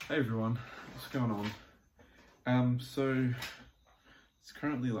Hey everyone, what's going on? So it's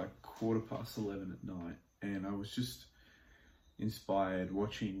currently like 11:15 at night, and I was just inspired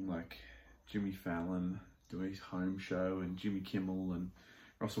watching like Jimmy Fallon do his home show and Jimmy Kimmel and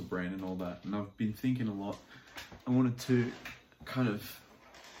Russell Brand and all that, and I've been thinking a lot. I wanted to kind of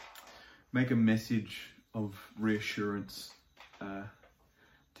make a message of reassurance to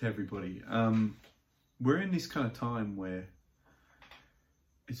everybody. We're in this kind of time where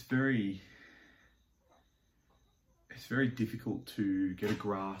it's very difficult to get a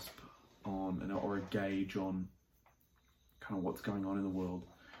grasp on or a gauge on kind of what's going on in the world.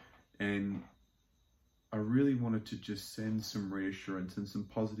 And I really wanted to just send some reassurance and some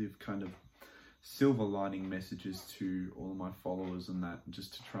positive kind of silver lining messages to all of my followers and that,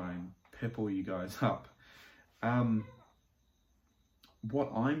 just to try and pep all you guys up.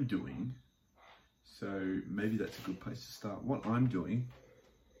 What I'm doing, so maybe that's a good place to start. What I'm doing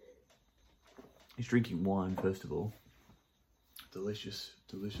is drinking wine, first of all. Delicious,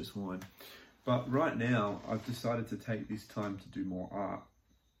 delicious wine. But right now, I've decided to take this time to do more art.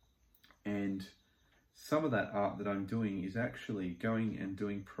 And some of that art that I'm doing is actually going and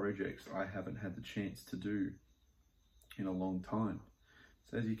doing projects I haven't had the chance to do in a long time.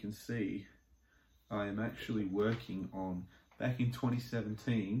 So as you can see, I am actually working on, back in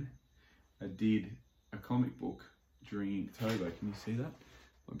 2017, I did a comic book during Inktober. Can you see that?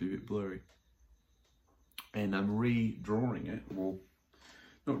 Might be a bit blurry. And I'm redrawing it, well,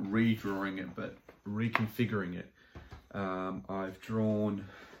 not redrawing it, but reconfiguring it. I've drawn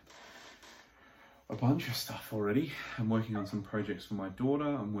a bunch of stuff already. I'm working on some projects for my daughter.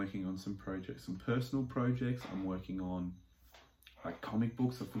 I'm working on some projects, some personal projects. I'm working on like comic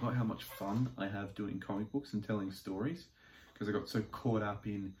books. I forgot how much fun I have doing comic books and telling stories, because I got so caught up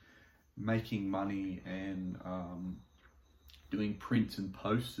in making money and doing prints and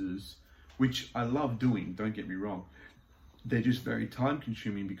posters, which I love doing, don't get me wrong. They're just very time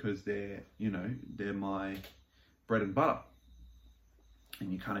consuming because they're my bread and butter.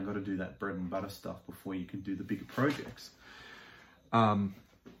 And you kind of got to do that bread and butter stuff before you can do the bigger projects.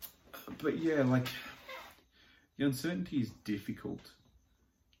 But yeah, like, the uncertainty is difficult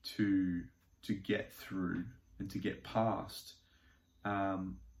to get through and to get past.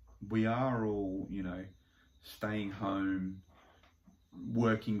 We are all, staying home,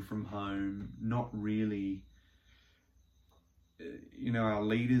 working from home, not really, our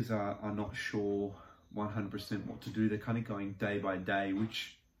leaders are not sure 100% what to do. They're kind of going day by day,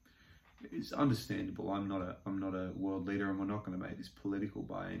 which is understandable. I'm not a world leader, and we're not going to make this political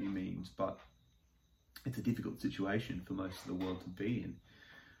by any means, but it's a difficult situation for most of the world to be in.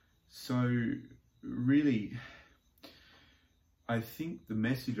 So really, I think the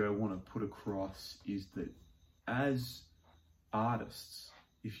message I want to put across is that as artists,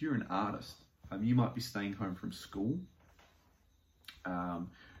 if you're an artist, you might be staying home from school,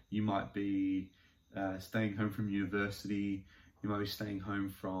 you might be staying home from university, you might be staying home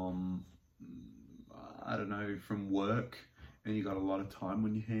from, from work, and you got a lot of time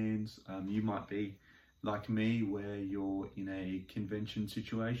on your hands. You might be like me, where you're in a convention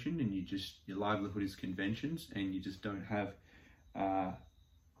situation and your livelihood is conventions, and you just don't have,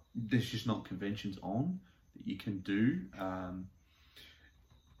 there's just not conventions on that you can do.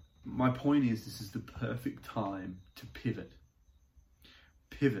 My point is, this is the perfect time to pivot,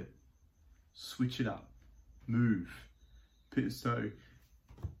 switch it up, move. So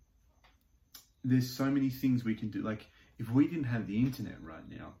there's so many things we can do. Like, if we didn't have the internet right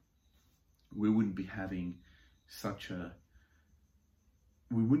now, we wouldn't be having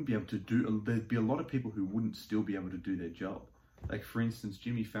we wouldn't be able to do, there'd be a lot of people who wouldn't still be able to do their job. Like, for instance,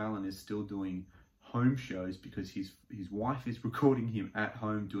 Jimmy Fallon is still doing home shows because his wife is recording him at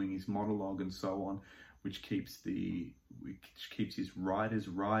home doing his monologue and so on, which keeps his writers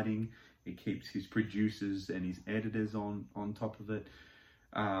writing, it keeps his producers and his editors on top of it,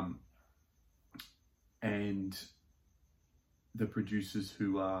 and the producers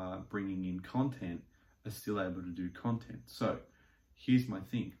who are bringing in content are still able to do content. So here's my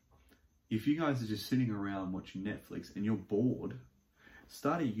thing: if you guys are just sitting around watching Netflix and you're bored,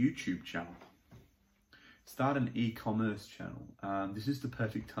 start a YouTube channel. Start an e-commerce channel. This is the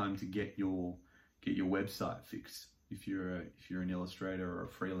perfect time to get your website fixed. If you're an illustrator or a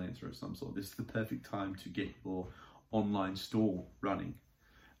freelancer of some sort, this is the perfect time to get your online store running.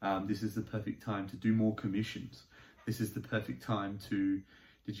 This is the perfect time to do more commissions. This is the perfect time to,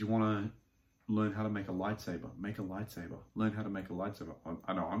 did you want to learn how to make a lightsaber? Make a lightsaber. Learn how to make a lightsaber.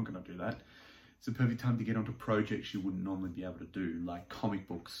 I know I'm going to do that. It's the perfect time to get onto projects you wouldn't normally be able to do, like comic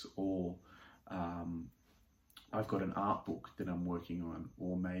books or I've got an art book that I'm working on,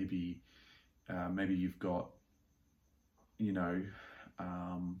 or maybe you've got, you know,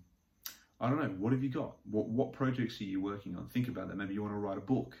 I don't know, what have you got? What projects are you working on? Think about that. Maybe you want to write a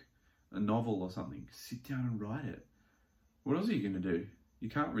book, a novel or something. Sit down and write it. What else are you going to do? You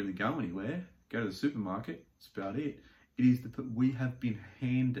can't really go anywhere. Go to the supermarket. That's about it. It is we have been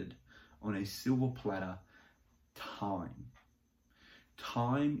handed on a silver platter time.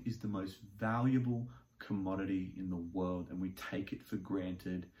 Time is the most valuable commodity in the world, and we take it for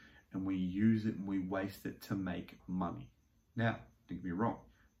granted, and we use it and we waste it to make money. Now, don't get me wrong.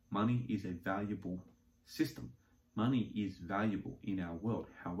 Money is a valuable system. Money is valuable in our world.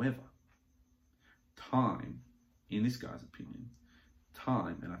 However, time, in this guy's opinion,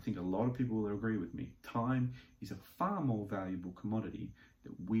 time, and I think a lot of people will agree with me, time is a far more valuable commodity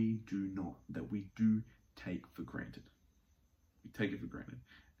that we do take for granted. We take it for granted.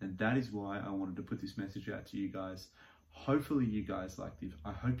 And that is why I wanted to put this message out to you guys. Hopefully you guys like this.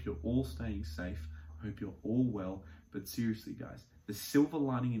 I hope you're all staying safe. I hope you're all well. But seriously, guys, the silver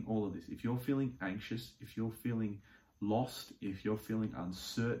lining in all of this, if you're feeling anxious, if you're feeling lost, if you're feeling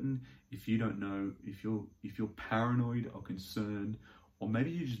uncertain, if you don't know, if you're paranoid or concerned, or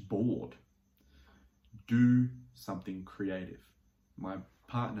maybe you're just bored, do something creative. My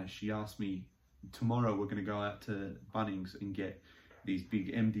partner, she asked me, tomorrow we're going to go out to Bunnings and get these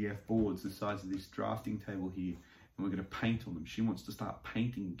big MDF boards the size of this drafting table here, and we're going to paint on them. She wants to start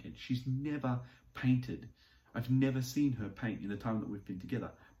painting again. She's never painted. I've never seen her paint in the time that we've been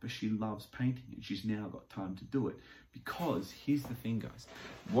together, but she loves painting, and she's now got time to do it. Because here's the thing, guys,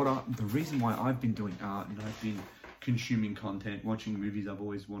 the reason why I've been doing art, and I've been consuming content, watching movies I've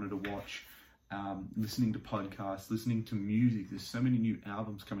always wanted to watch, listening to podcasts, listening to music. There's so many new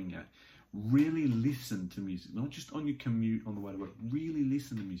albums coming out. Really listen to music, not just on your commute on the way to work. Really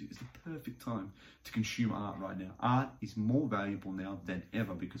listen to music. It's the perfect time to consume art right now. Art is more valuable now than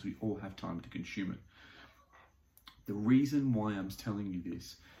ever because we all have time to consume it. The reason why I'm telling you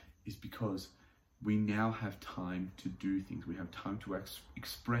this is because we now have time to do things. We have time to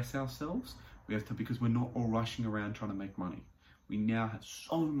express ourselves. We have to, because we're not all rushing around trying to make money. We now have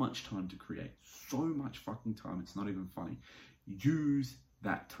so much time to create, so much fucking time. It's not even funny. Use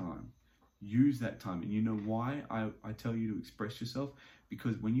that time. Use that time. And you know why I tell you to express yourself?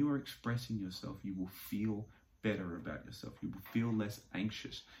 Because when you are expressing yourself, you will feel better about yourself. You will feel less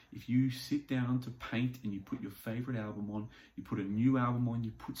anxious. If you sit down to paint and you put your favorite album on, you put a new album on,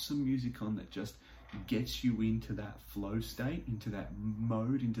 you put some music on that just gets you into that flow state, into that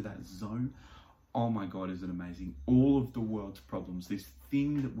mode, into that zone, oh my God, is it amazing. All of the world's problems, this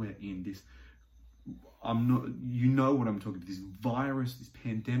thing that we're in, you know what I'm talking about, this virus, this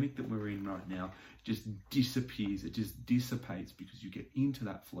pandemic that we're in right now just disappears. It just dissipates because you get into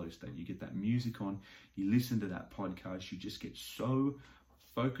that flow state. You get that music on, you listen to that podcast, you just get so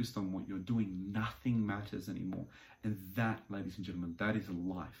focused on what you're doing, nothing matters anymore. And that, ladies and gentlemen, that is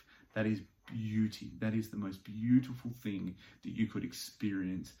life. That is beauty. That is the most beautiful thing that you could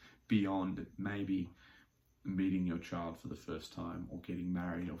experience beyond maybe meeting your child for the first time or getting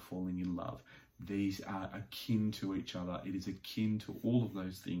married or falling in love. These are akin to each other. It is akin to all of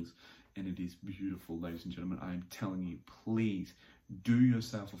those things, and it is beautiful, ladies and gentlemen. I am telling you, please do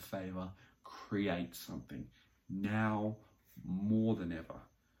yourself a favor, create something now more than ever.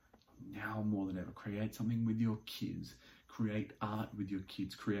 Now more than ever, create something with your kids. Create art with your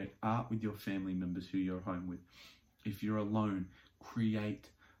kids. Create art with your family members who you're home with. If you're alone, create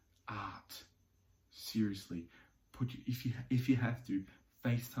art. Seriously, if you have to,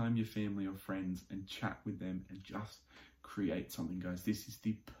 FaceTime your family or friends and chat with them and just create something, guys. This is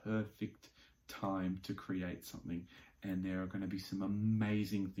the perfect time to create something, and there are going to be some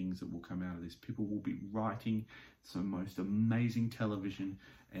amazing things that will come out of this. People will be writing some most amazing television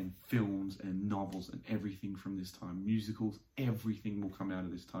and films and novels and everything from this time. Musicals, everything will come out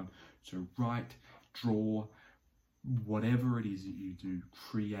of this time. So write, draw, whatever it is that you do,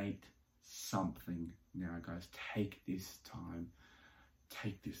 create something now, guys. Take this time.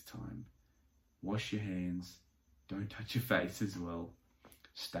 Take this time. Wash your hands. Don't touch your face as well.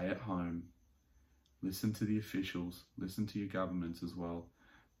 Stay at home. Listen to the officials. Listen to your governments as well.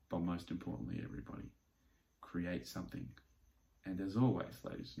 But most importantly, everybody, create something. And as always,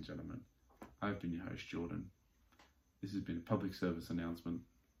 ladies and gentlemen, I've been your host, Jordan. This has been a public service announcement.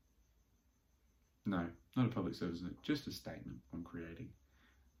 No, not a public service announcement, just a statement on creating.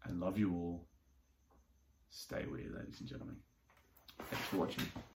 I love you all. Stay weird, ladies and gentlemen. Thanks for watching.